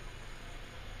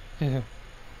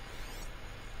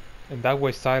 And that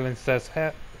way Silence says,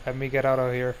 hey, let me get out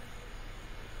of here.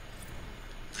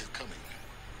 They're coming.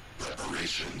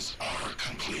 Preparations are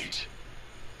complete.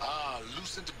 Ah,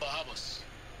 Lucent Bahamas.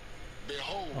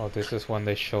 Behold. Oh, this is when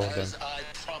they show them. As I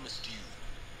promised you.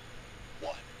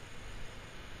 What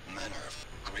manner of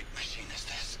great machine is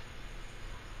this?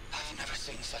 I've never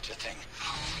seen such a thing.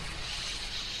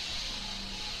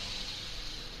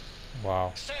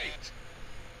 Wow. Stay!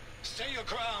 Stay your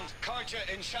ground,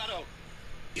 Karja in Shadow.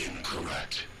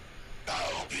 Incorrect.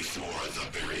 Bow before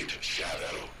the buried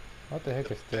shadow. What the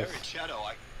heck is this? Buried Shadow,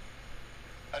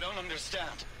 I don't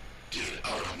understand. Did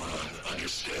Ahriman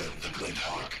understand the glint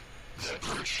hawk that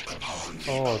perched upon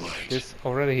the Oh, light? this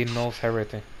already he knows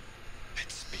everything.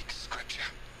 It speaks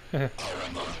scripture.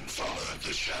 Ahriman followed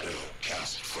the shadow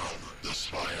cast from the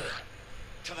spire.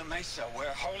 To the mesa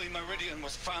where Holy Meridian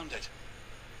was founded.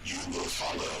 You will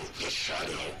follow the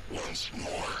shadow once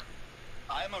more.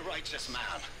 I am a righteous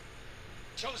man,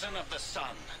 chosen of the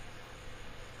sun.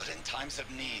 But in times of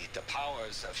need, the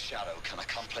powers of Shadow can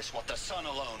accomplish what the sun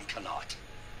alone cannot.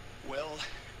 Will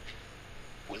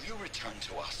you return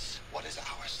to us what is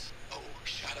ours, O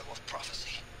Shadow of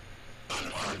Prophecy?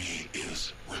 An army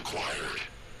is required.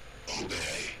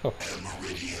 Obey, Oh. and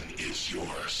Meridian is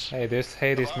yours. Hey, this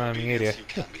hate is Of my our obedience media. you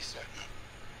can be certain.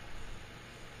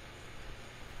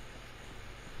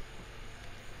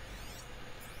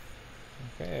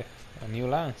 Okay, a new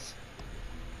lance.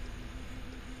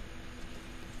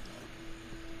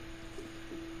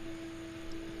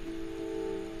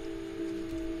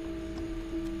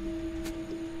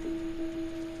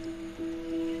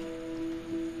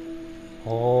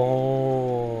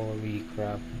 Holy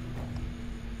crap.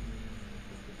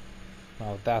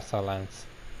 Now that's a lance.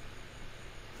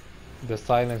 The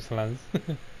silence lance.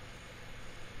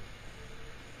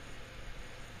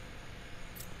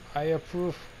 I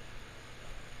approve.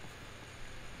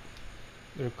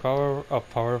 Recover a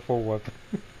powerful weapon.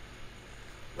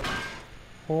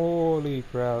 Holy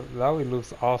crap, that one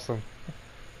looks awesome.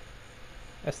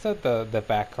 Except the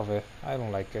back of it, I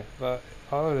don't like it. But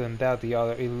other than that, the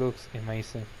other, it looks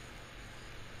amazing.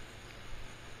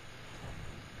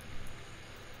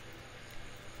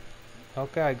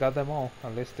 Okay, I got them all,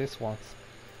 at least this ones.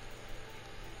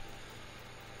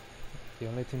 The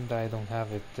only thing that I don't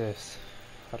have is this.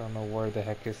 I don't know where the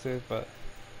heck is it, but...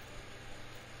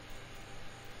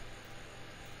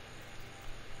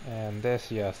 And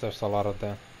this, yes, there's a lot of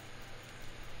them.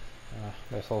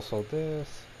 There's also this.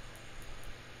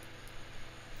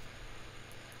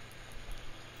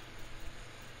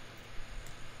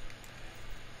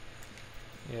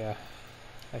 Yeah,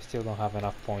 I still don't have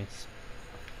enough points.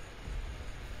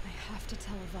 I have to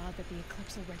tell Avad that the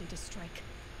Eclipse are ready to strike.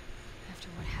 After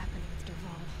what happened with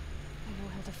Derval, I know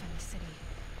he'll defend the city.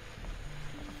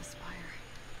 The Spire.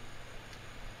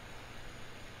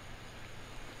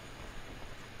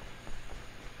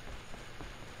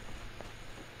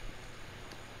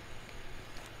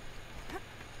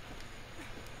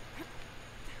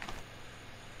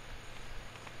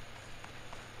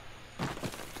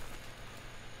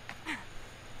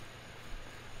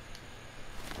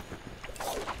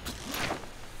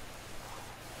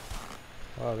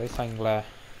 Well, at least I'm glad.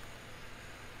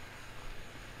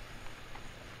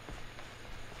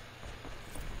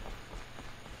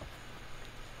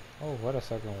 Oh, wait a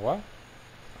second, what?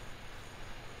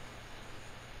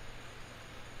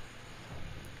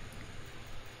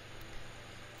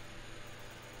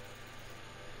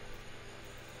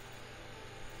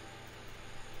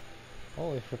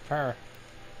 Oh, it's repair.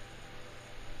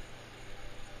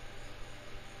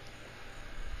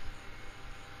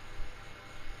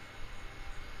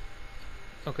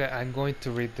 Okay, I'm going to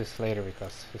read this later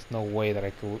because there's no way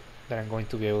that I'm going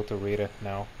to be able to read it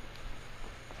now.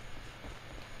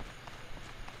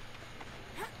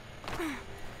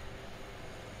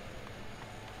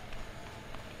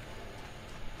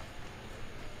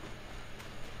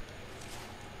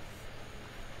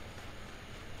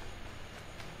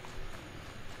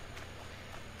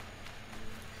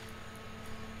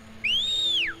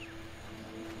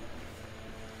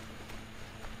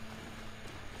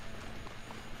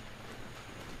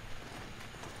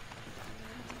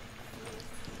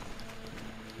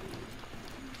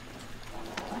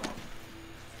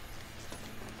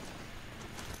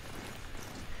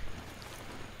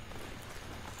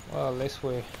 Well, at least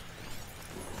we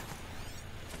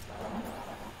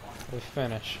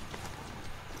finish.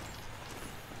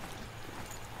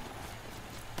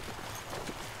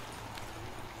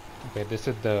 Okay, this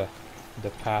is the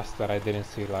pass that I didn't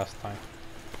see last time.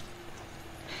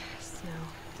 Snow.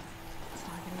 It's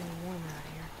not getting any warmer out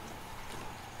here.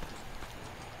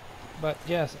 But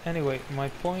yes, anyway, my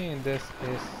point in this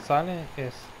is Silent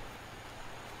is,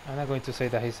 I'm not going to say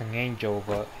that he's an angel,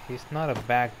 but he's not a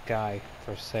bad guy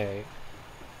per se.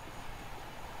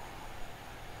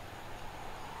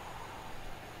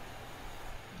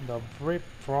 The big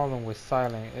problem with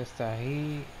Silent is that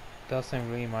he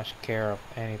doesn't really much care of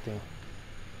anything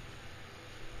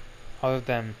other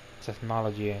than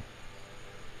technology.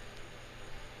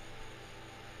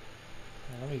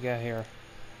 Let me get here,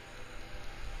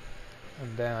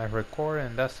 and then I record,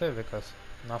 and that's it, because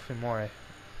nothing more.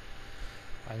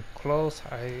 I'm close.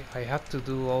 I have to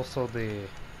do also the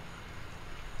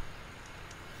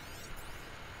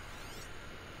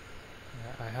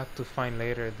I have to find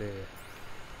later the,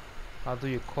 how do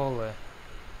you call it,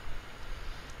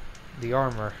 the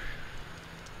armor.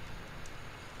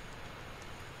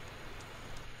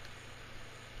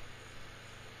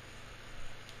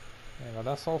 Yeah, but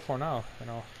that's all for now, you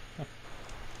know.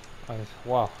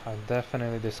 Wow, I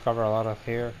definitely discovered a lot of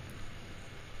here.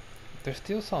 There's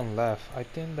still some left. I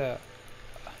think that,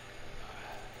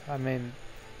 I mean,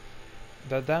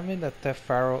 does that mean that Tef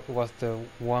Pharaoh was the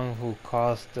one who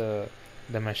caused the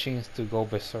machines to go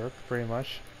berserk, pretty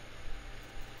much?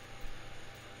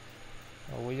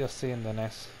 Well, we just see in the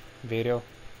next video.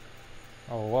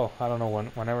 Oh well, I don't know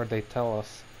whenever they tell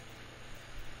us.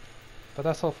 But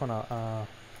that's all for now.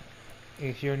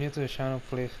 If you're new to the channel,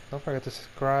 please don't forget to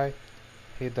subscribe,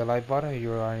 hit the like button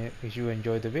if you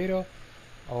enjoyed the video.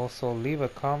 Also leave a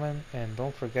comment and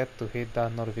don't forget to hit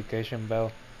that notification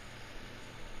bell.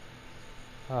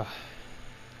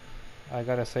 I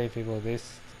gotta say, people,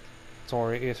 this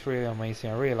story is really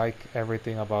amazing. I really like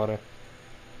everything about it.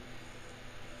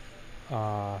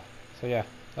 So yeah,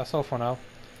 that's all for now.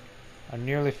 I'm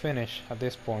nearly finished at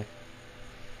this point.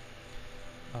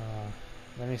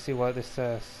 Let me see what this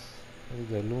says.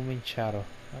 The looming shadow.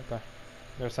 Okay,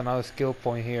 there's another skill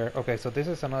point here. Okay, so this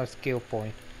is another skill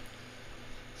point.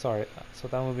 Sorry, so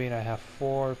that would mean I have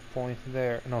 4 points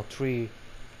there. No, 3.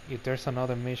 If there's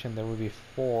another mission, there will be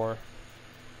 4.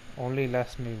 Only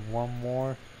left me 1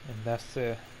 more, and that's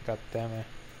it. God damn it.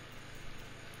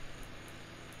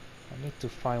 I need to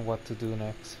find what to do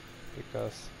next,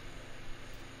 because,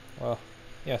 well,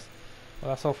 yes.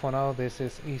 Well, that's all for now. This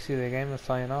is Easy the Gamer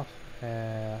signing off,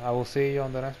 and I will see you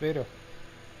on the next video.